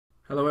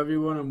Hello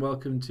everyone and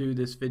welcome to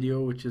this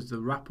video, which is the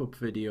wrap-up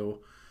video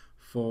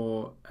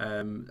for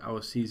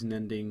our season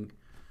ending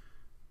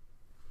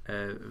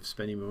of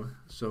Spennymoor.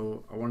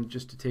 So I wanted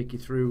just to take you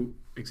through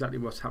exactly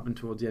what's happened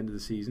towards the end of the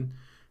season,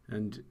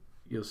 and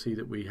you'll see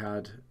that we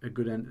had a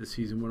good end of the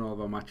season, won all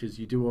of our matches.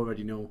 You do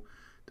already know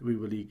that we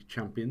were league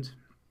champions,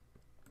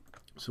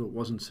 so it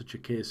wasn't such a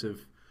case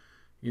of,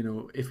 you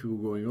know, if we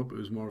were going up, it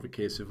was more of a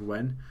case of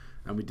when.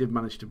 And we did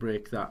manage to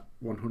break that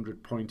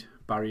 100-point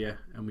barrier,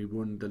 and we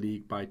won the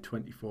league by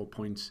 24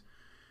 points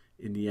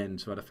in the end.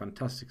 So I had a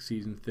fantastic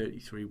season,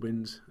 33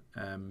 wins,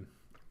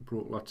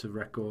 broke lots of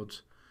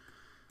records.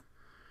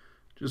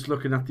 Just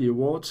looking at the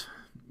awards,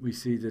 we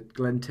see that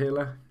Glenn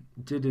Taylor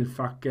did in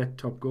fact get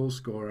top goal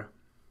scorer,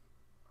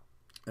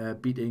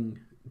 beating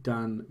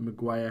Dan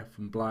Maguire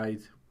from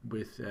Blythe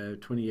with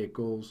 28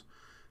 goals,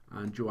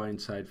 and Joe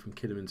Ironside from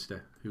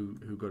Kidderminster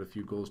who got a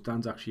few goals.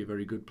 Dan's actually a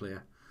very good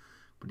player,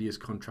 but he is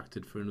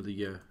contracted for another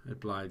year at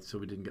Blythe, so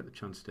we didn't get the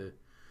chance to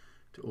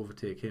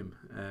overtake him.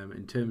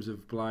 In terms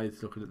of Blythe,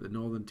 looking at the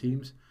northern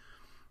teams,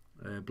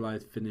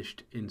 Blythe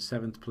finished in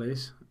 7th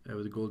place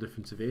with a goal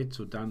difference of 8,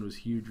 so Dan was a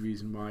huge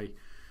reason why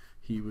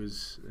he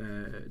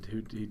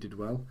did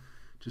well.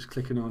 Just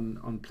clicking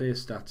on player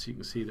stats, you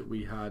can see that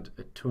we had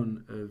a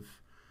ton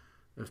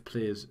of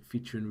players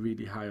featuring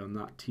really high on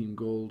that. Team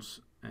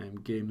goals,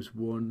 games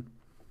won.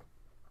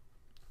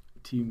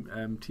 Team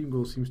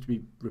goals seems to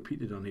be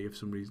repeated on here for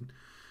some reason.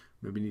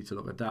 Maybe need to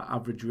look at that.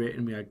 Average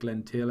rating, we had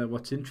Glenn Taylor.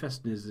 What's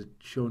interesting is that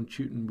Sean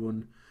Tootin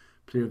won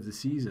Player of the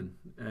Season.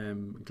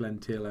 Glenn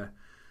Taylor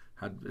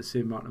had the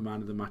same amount of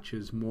man of the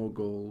matches, more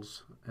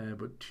goals,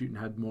 but Tootin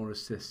had more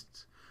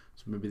assists.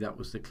 So maybe that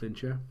was the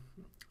clincher.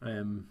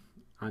 And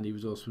he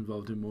was also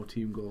involved in more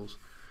team goals.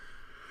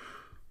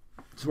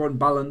 So on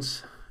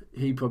balance,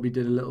 he probably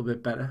did a little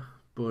bit better,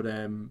 but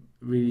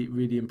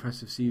really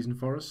impressive season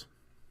for us.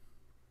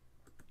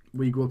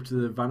 We go up to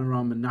the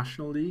Vanarama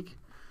National League.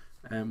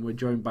 We're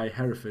joined by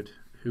Hereford,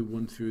 who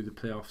won through the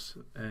playoffs.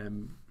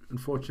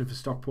 Unfortunately for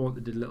Stockport,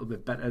 they did a little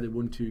bit better. They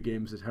won 2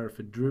 games that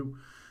Hereford drew.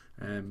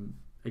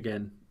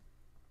 Again,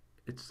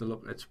 it's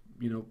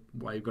you know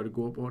why you've got to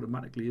go up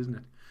automatically, isn't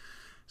it?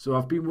 So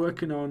I've been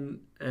working on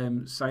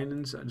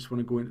signings. I just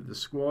want to go into the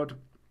squad,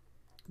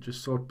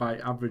 just sort by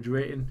average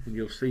rating, and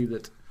you'll see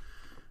that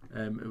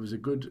it was a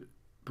good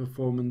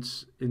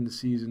performance in the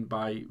season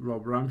by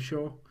Rob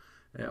Ramshaw.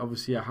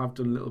 Obviously, I have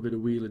done a little bit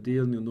of wheel of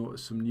deal, and you'll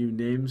notice some new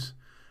names,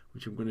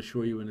 which I'm going to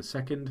show you in a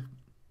second.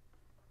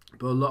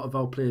 But a lot of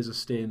our players are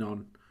staying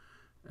on.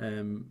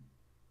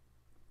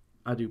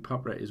 Adu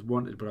Papra is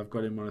wanted, but I've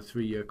got him on a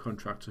 3-year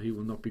contract, so he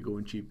will not be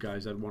going cheap,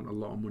 guys. I'd want a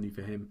lot of money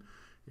for him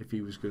if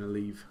he was going to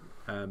leave.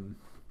 But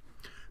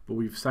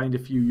we've signed a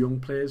few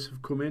young players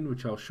who've come in,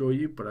 which I'll show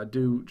you. But I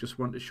do just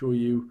want to show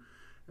you,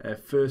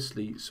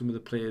 firstly, some of the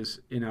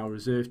players in our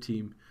reserve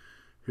team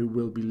who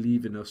will be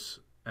leaving us.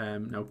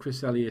 Now,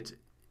 Chris Elliott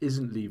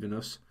isn't leaving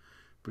us,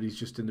 but he's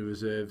just in the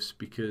reserves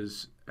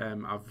because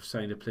I've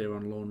signed a player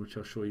on loan, which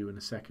I'll show you in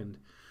a second.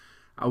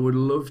 I would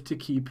love to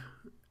keep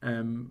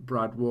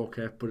Brad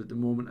Walker, but at the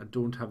moment I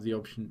don't have the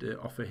option to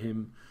offer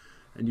him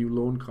a new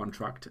loan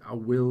contract. I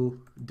will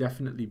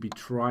definitely be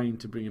trying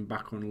to bring him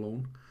back on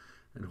loan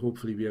and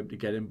hopefully be able to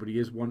get him, but he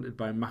is wanted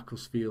by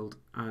Macclesfield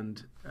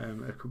and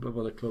a couple of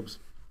other clubs,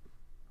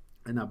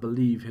 and I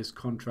believe his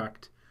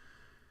contract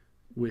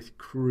with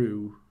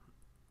Crewe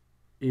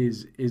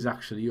is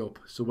actually up.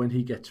 So when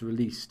he gets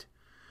released,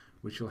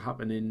 which will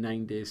happen in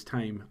 9 days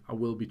time, I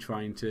will be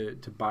trying to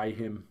buy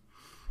him,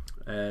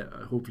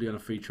 hopefully on a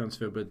free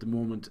transfer, but at the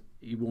moment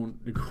he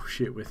won't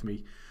negotiate with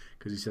me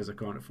because he says I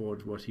can't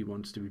afford what he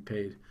wants to be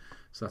paid.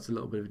 So that's a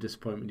little bit of a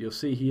disappointment. You'll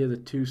see here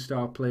that 2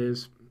 star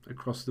players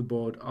across the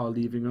board are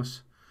leaving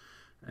us.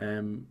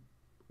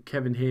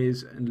 Kevin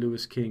Hayes and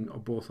Lewis King are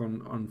both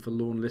on for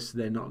loan lists.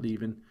 They're not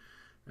leaving.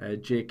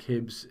 Jake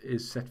Hibbs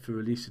is set for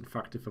release. In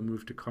fact, if I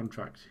move to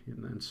contract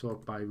and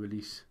sort by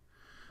release,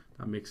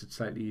 that makes it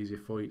slightly easier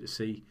for you to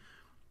see.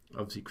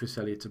 Obviously, Chris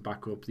Elliott's a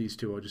backup. These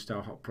 2 are just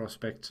our hot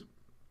prospects.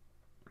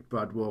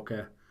 Brad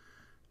Walker,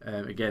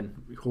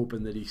 again,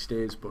 hoping that he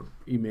stays, but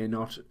he may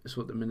not.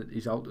 So at the minute,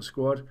 he's out the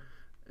squad,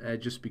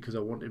 just because I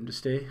want him to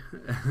stay.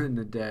 And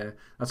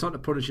that's not to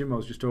punish him. I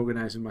was just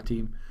organising my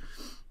team.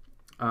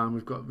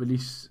 We've got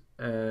release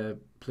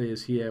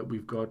players here.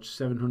 We've got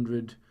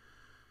 700.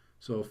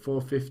 So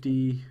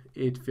 450,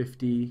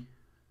 850,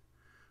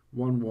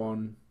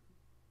 1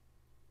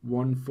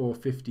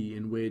 450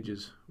 in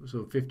wages. So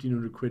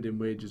 1,500 quid in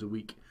wages a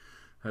week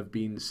have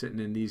been sitting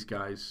in these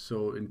guys.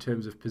 So in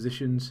terms of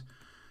positions,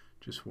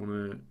 just want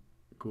to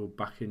go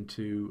back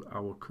into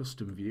our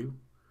custom view,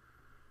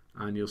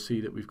 and you'll see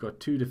that we've got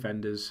 2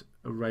 defenders,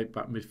 a right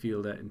back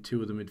midfielder, and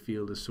 2 of the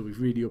midfielders. So we've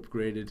really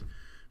upgraded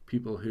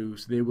people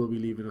so they will be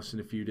leaving us in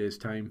a few days'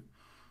 time.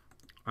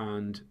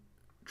 And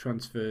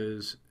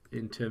transfers,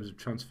 in terms of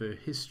transfer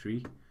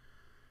history,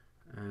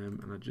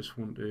 and I just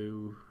want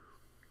to,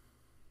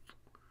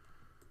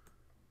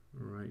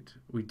 right,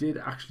 we did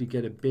actually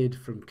get a bid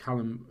from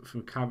Callum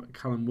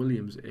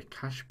Williams, a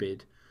cash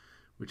bid,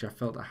 which I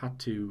felt I had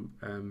to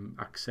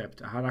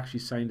accept. I had actually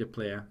signed a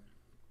player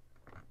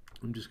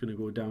I'm just going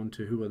to go down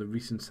to who are the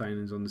recent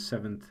signings on the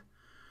 7th.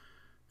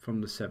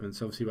 From the 7th,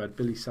 so obviously we had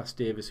Billy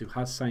Sass-Davis, who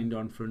has signed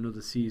on for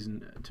another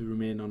season to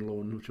remain on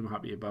loan, which I'm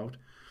happy about.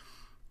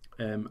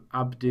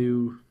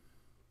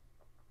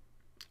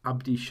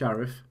 Abdi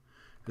Sharif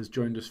has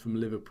joined us from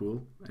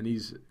Liverpool, and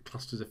he's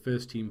classed as a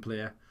first-team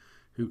player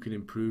who can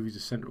improve. He's a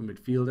central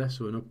midfielder,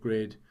 so an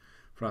upgrade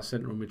for our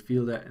central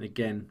midfielder, and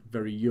again,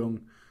 very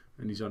young,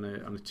 and he's on a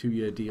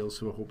 2-year deal,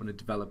 so we're hoping to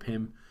develop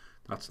him.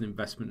 That's an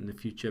investment in the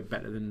future,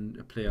 better than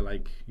a player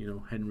like, you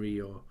know,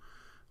 Henry or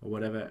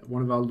whatever.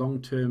 One of our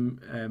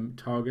long-term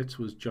targets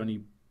was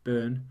Johnny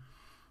Byrne,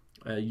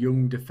 a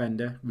young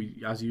defender.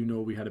 As you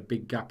know, we had a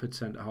big gap at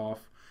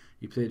centre-half.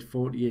 He played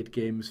 48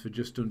 games for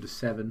just under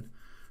 7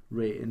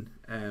 rating.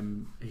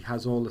 He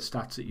has all the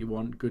stats that you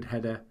want. Good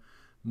header,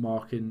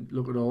 marking.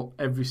 Look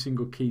at every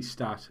single key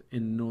stat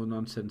in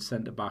no-nonsense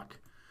centre-back.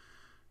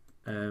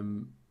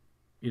 You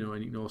know,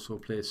 and he can also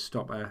play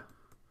stopper.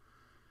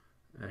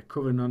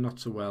 Covering on not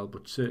so well,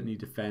 but certainly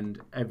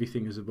defend.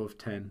 Everything is above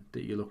 10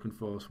 that you're looking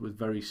for, so with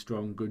very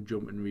strong, good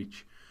jump and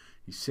reach.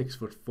 He's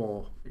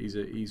 6'4".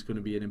 He's going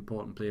to be an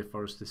important player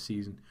for us this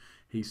season.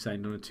 He's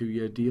signed on a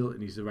 2-year deal,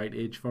 and he's the right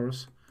age for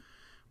us.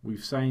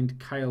 We've signed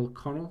Kyle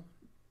Connell,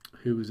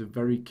 who is a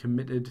very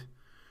committed,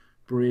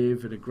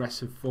 brave, and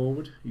aggressive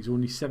forward. He's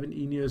only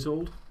 17 years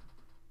old.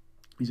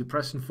 He's a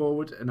pressing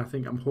forward, and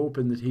I'm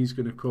hoping that he's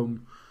going to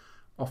come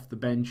off the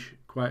bench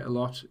quite a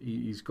lot.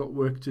 He's got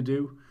work to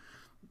do.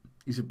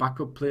 He's a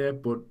backup player,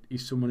 but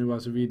he's someone who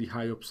has a really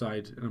high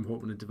upside, and I'm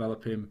hoping to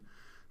develop him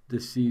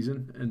this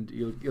season, and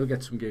he'll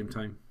get some game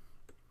time.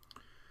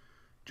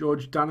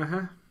 George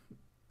Danaher,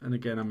 and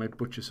again I might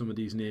butcher some of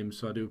these names,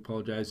 so I do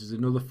apologise, is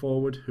another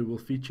forward who will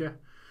feature.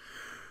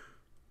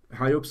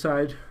 High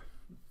upside,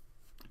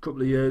 a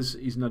couple of years,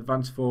 he's an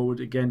advanced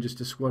forward, again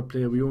just a squad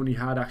player. We only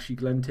had actually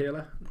Glenn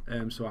Taylor,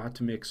 so I had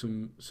to make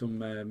some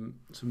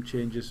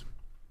changes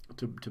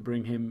to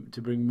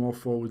bring more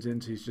forwards in,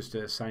 so he's just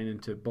a signing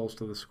to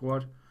bolster the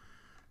squad.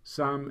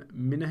 Sam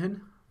Minahan,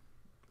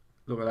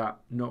 look at that,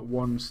 not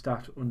one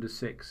stat under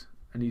 6,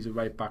 and he's a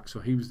right back, so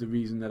he was the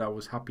reason that I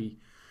was happy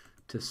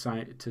to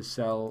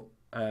sell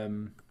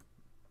Callum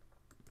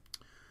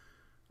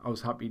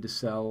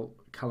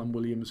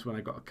Williams when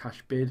I got a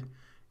cash bid.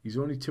 He's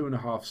only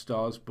 2.5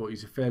 stars, but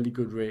he's a fairly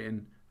good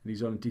rating, and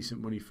he's on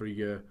decent money for a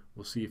year.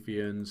 We'll see if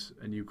he earns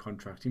a new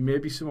contract. He may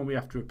be someone we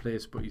have to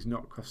replace, but he's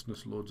not costing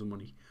us loads of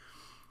money.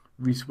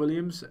 Reece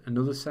Williams,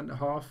 another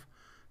centre-half.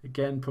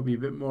 Again, probably a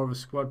bit more of a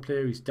squad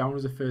player. He's down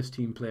as a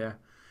first-team player.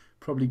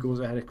 Probably goes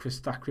ahead of Chris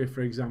Thackeray,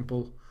 for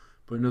example.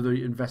 But another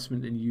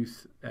investment in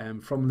youth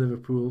from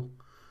Liverpool.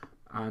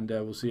 And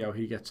we'll see how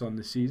he gets on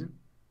this season.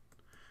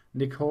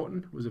 Nick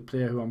Horton was a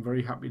player who I'm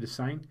very happy to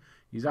sign.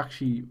 He's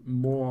actually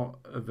more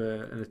of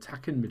an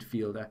attacking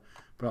midfielder,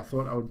 but I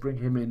thought I would bring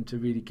him in to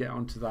really get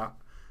onto that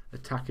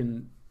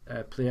attacking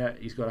player.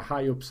 He's got a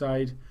high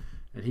upside,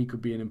 and he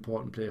could be an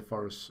important player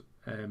for us.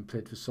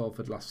 Played for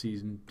Salford last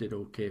season, did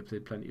okay,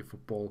 played plenty of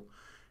football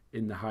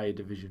in the higher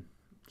division.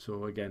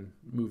 So again,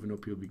 moving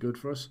up, he'll be good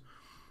for us.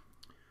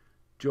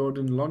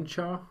 Jordan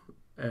Lonchar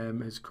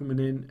is coming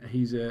in.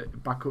 He's a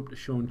backup to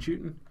Sean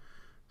Tewton,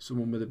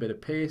 someone with a bit of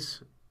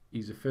pace.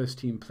 He's a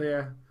first-team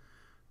player.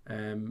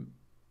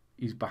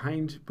 He's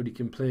behind, but he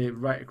can play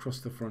right across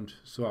the front.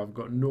 So I've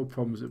got no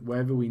problems that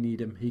wherever we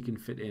need him, he can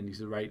fit in. He's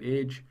the right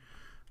age,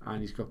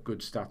 and he's got good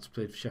stats.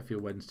 Played for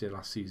Sheffield Wednesday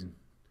last season.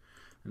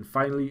 And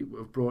finally,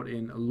 we've brought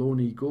in a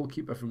loanee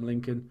goalkeeper from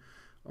Lincoln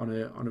on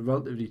a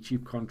relatively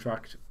cheap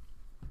contract.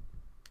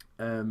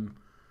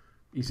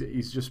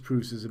 He's just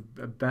proves as a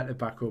better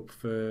backup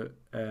for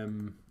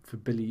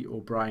Billy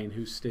O'Brien,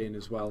 who's staying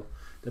as well.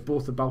 They're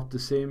both about the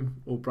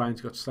same.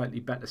 O'Brien's got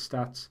slightly better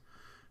stats,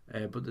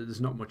 but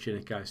there's not much in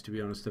it, guys, to be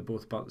honest. They're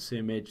both about the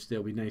same age.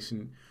 They'll be nice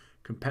and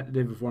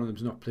competitive. If one of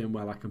them's not playing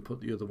well, I can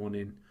put the other one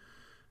in,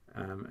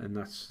 and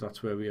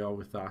that's where we are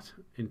with that.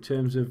 In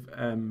terms of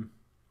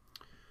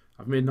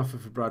I've made an offer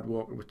for Brad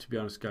Walker, but to be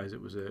honest, guys,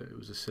 it was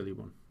a silly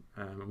one.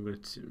 I'm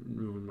going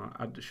to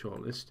add to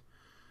shortlist,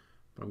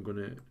 but I'm going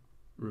to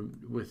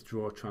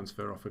withdraw a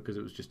transfer offer because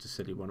it was just a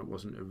silly one. It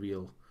wasn't a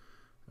real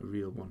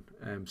one.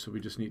 So we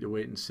just need to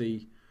wait and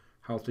see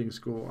how things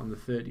go on the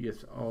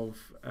 30th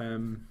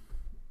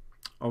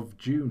of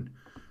June.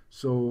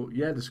 So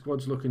yeah, the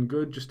squad's looking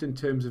good just in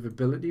terms of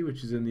ability,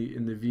 which is in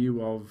the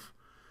view of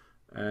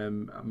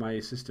my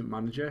assistant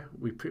manager.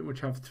 We pretty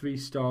much have 3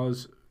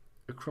 stars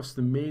across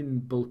the main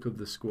bulk of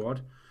the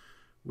squad,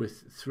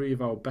 with 3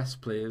 of our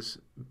best players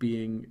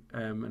being,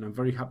 and I'm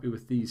very happy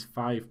with these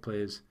 5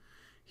 players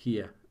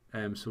here.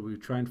 So we'll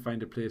try and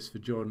find a place for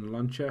Jordan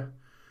Launcher.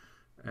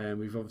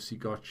 We've obviously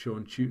got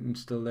Sean Tewton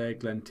still there,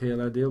 Glenn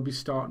Taylor. They'll be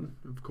starting,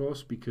 of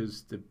course,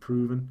 because they're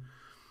proven.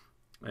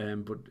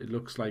 But it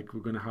looks like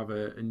we're going to have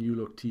a new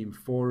look team.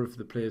 4 of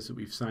the players that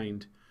we've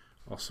signed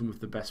are some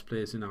of the best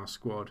players in our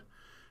squad.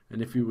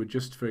 And if we were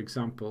just, for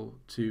example,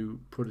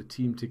 to put a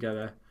team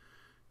together,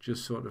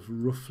 just sort of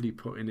roughly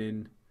putting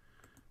in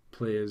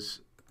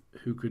players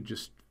who could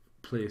just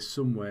play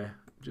somewhere,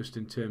 just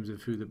in terms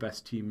of who the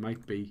best team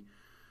might be.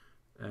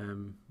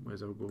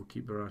 Where's our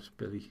goalkeeper at?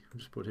 Billy. I'll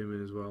just put him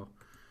in as well.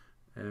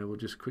 We'll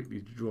just quickly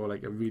draw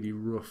like a really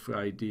rough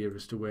idea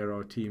as to where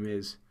our team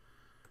is.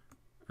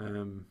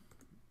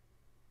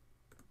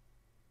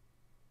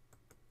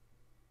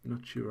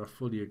 Not sure I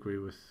fully agree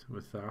with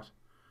that.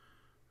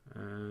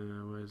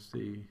 Where's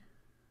the...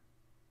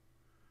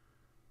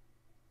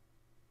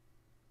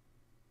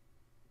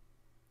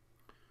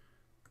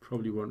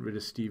 Probably want rid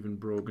of Stephen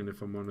Brogan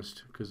if I'm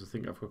honest, because I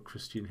think I've got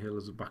Christian Hill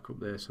as a backup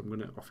there, so I'm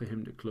going to offer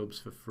him to clubs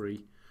for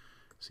free.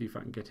 See if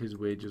I can get his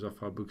wages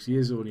off our books. He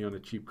is only on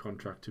a cheap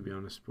contract, to be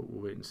honest, but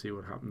we'll wait and see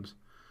what happens.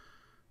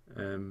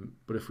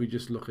 But if we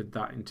just look at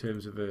that in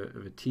terms of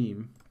a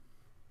team,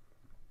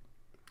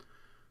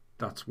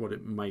 that's what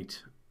it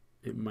might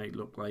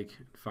look like.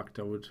 In fact,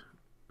 I would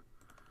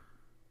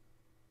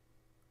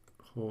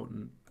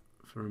Horton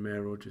for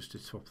Romero just to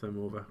swap them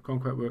over.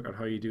 Can't quite work out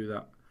how you do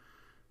that.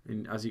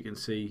 And as you can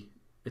see,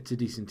 it's a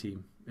decent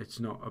team.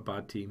 It's not a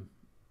bad team.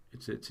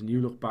 It's a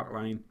new look back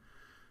line,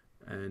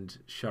 and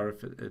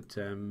Sheriff at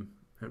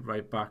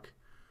right back,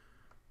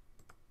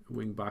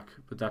 wing back.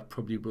 But that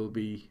probably will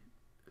be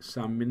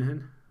Sam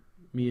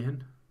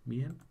Meehan,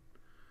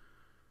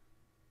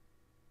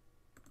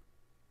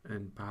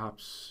 and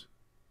perhaps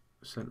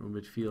central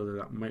midfielder.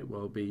 That might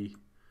well be.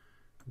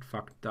 In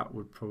fact, that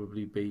would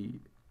probably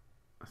be,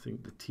 I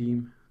think, the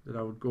team that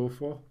I would go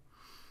for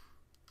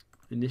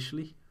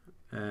initially.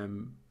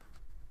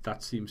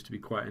 That seems to be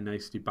quite a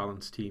nicely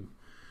balanced team.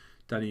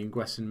 Danny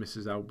Nguesson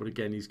misses out, but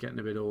again, he's getting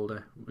a bit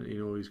older. You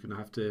know, he's going to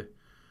have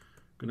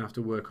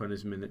to work on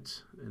his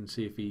minutes and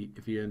see if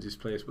he earns his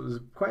place. But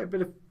there's quite a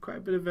bit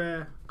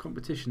of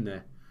competition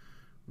there,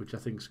 which I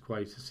think is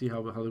quite. See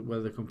how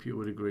whether the computer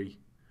would agree.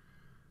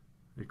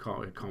 It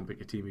can't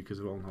pick a team because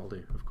of on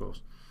holiday, of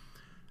course.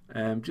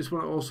 Just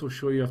want to also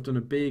show you I've done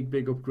a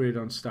big upgrade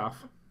on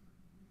staff.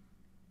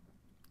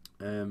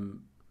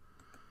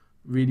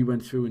 Really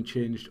went through and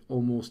changed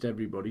almost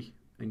everybody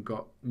and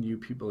got new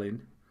people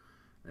in.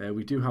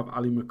 We do have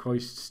Ali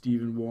McCoist,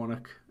 Stephen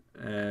Warnock,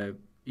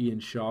 Ian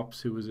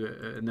Sharps, who was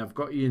and I've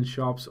got Ian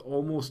Sharps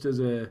almost as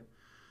a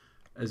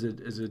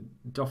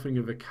doffing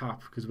of a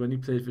cap, because when he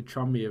played for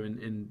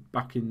Tranmere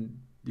back in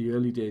the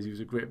early days, he was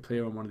a great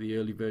player on one of the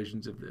early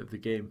versions of the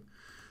game.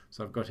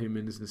 So I've got him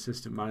in as an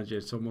assistant manager.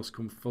 It's almost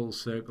come full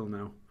circle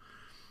now.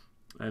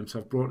 So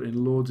I've brought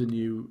in loads of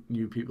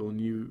new people,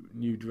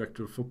 new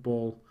director of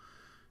football,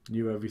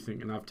 new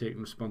everything, and I've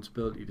taken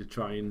responsibility to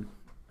try and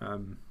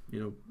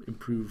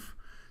improve,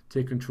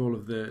 take control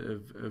of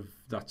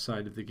that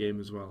side of the game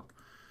as well.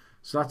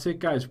 So that's it,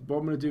 guys. What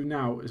I'm going to do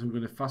now is I'm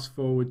going to fast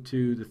forward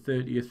to the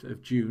 30th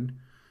of June,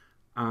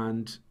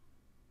 and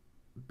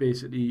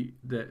basically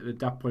at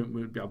that point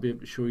I'll be able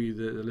to show you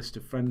the list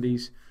of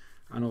friendlies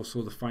and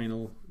also the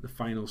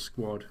final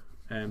squad.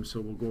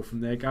 So we'll go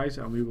from there, guys,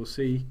 and we will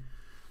see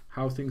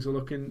how things are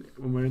looking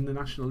when we're in the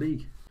National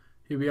League.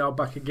 Here we are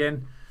back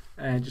again.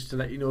 Just to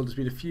let you know, there's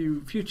been a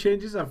few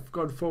changes. I've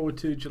gone forward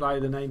to July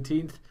the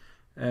 19th.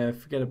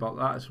 Forget about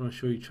that. I just want to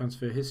show you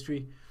transfer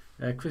history.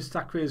 Chris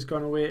Thackeray has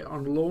gone away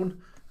on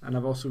loan, and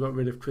I've also got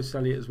rid of Chris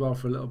Elliott as well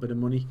for a little bit of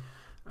money.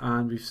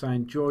 And we've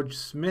signed George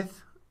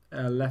Smith,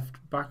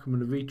 left back. I'm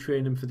going to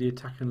retrain him for the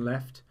attacking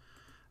left.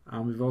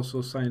 And we've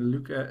also signed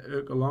Luca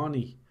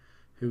Ercolani,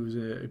 who's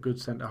a good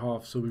centre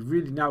half. So we've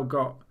really now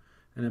got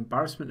an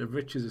embarrassment of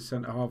riches at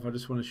centre half. I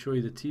just want to show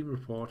you the team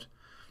report.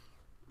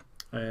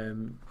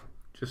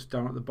 Just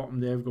down at the bottom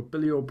there, we've got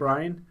Billy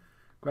O'Brien,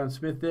 Grant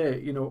Smith there.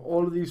 You know,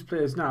 all of these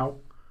players now,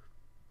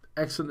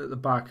 excellent at the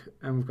back.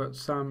 And we've got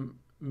Sam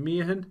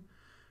Meehan,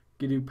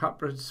 Gideon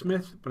Papra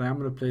Smith, but I am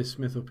going to play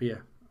Smith up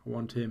here. I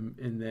want him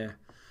in there.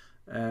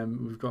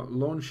 We've got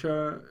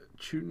Launcher,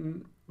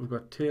 Chuton, we've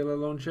got Taylor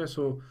Launcher.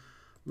 So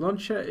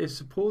Launcher is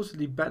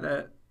supposedly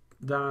better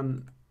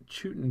than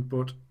Chuton,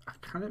 but I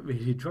can't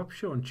really drop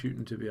Sean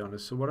Chuton, to be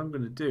honest. So what I'm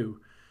going to do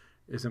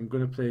is I'm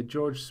going to play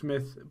George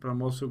Smith, but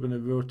I'm also going to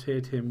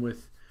rotate him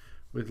with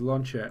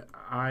Launcher.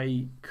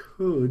 I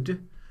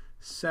could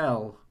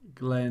sell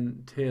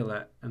Glenn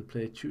Taylor and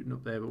play Chuton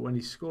up there, but when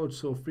he scored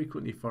so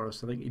frequently for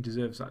us, I think he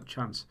deserves that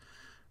chance.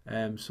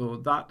 So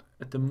that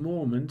at the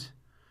moment,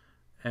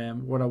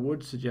 what I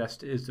would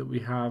suggest is that we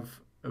have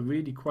a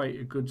really quite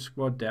a good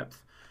squad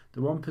depth.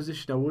 The one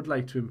position I would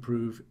like to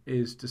improve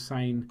is to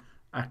sign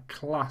a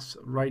class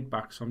right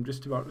back. So I'm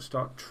just about to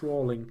start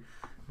trawling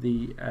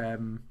the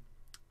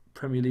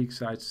Premier League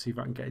side to see if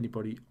I can get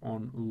anybody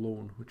on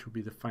loan, which will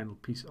be the final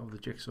piece of the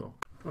jigsaw.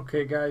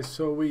 Okay, guys,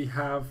 so we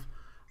have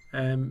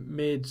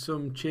made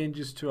some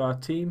changes to our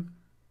team,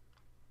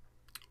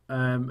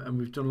 and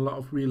we've done a lot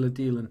of wheeler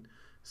dealing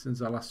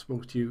since I last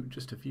spoke to you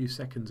just a few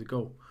seconds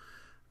ago.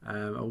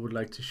 I would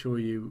like to show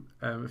you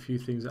a few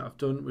things that I've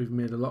done. We've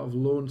made a lot of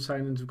loan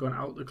signings. We've gone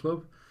out the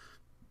club.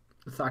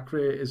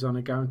 Thackeray is on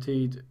a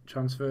guaranteed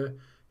transfer.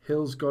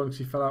 Hill's gone because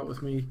he fell out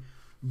with me.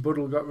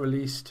 Buddle got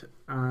released,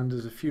 and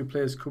there's a few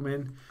players come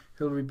in.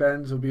 Hilary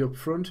Benz will be up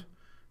front,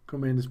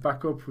 come in as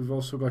backup. We've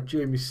also got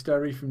Jamie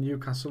Sterry from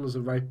Newcastle as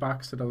a right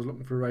back. Said I was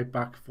looking for a right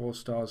back, 4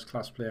 stars,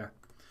 class player.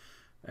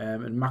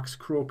 And Max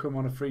Crocombe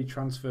on a free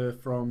transfer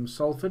from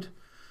Salford.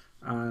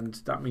 and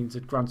that means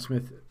that Grant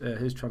Smith,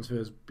 his transfer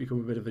has become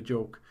a bit of a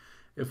joke.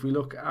 If we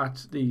look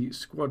at the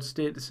squad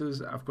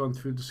statuses, I've gone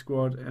through the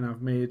squad and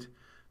I've made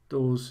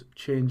those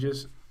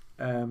changes.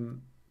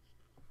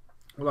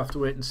 We'll have to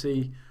wait and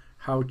see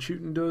how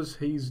Chuton does.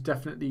 He's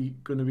definitely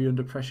going to be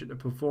under pressure to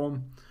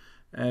perform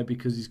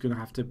because he's going to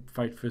have to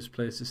fight for his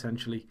place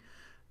essentially,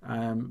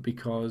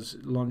 because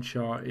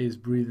Lonshaw is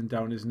breathing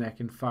down his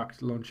neck. In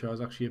fact, Lonshaw is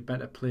actually a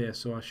better player,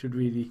 so I should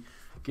really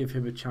give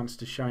him a chance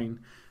to shine.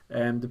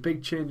 The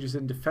big changes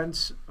in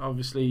defence,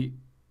 obviously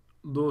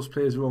those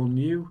players are all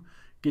new.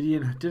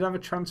 Gideon did have a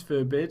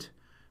transfer bid,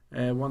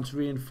 wants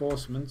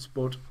reinforcements,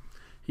 but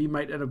he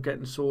might end up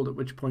getting sold, at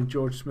which point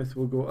George Smith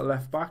will go to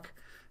left back.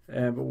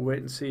 But we'll wait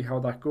and see how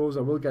that goes.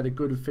 I will get a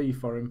good fee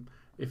for him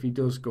if he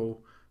does go.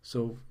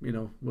 So, you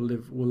know, we'll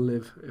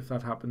live if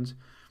that happens.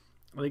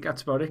 I think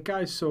that's about it,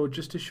 guys. So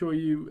just to show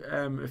you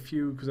a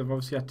few, because I've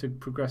obviously had to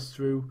progress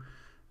through.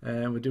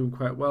 We're doing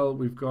quite well.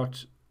 We've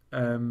got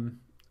a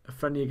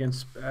friendly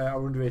against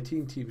our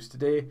under-18 teams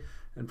today,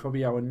 and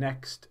probably our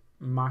next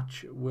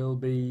match will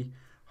be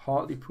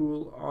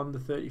Hartlepool on the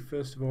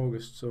 31st of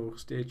August, so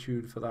stay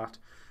tuned for that.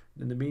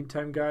 In the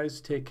meantime,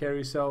 guys, take care of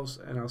yourselves,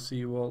 and I'll see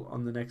you all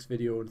on the next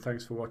video, and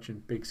thanks for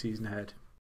watching. Big season ahead.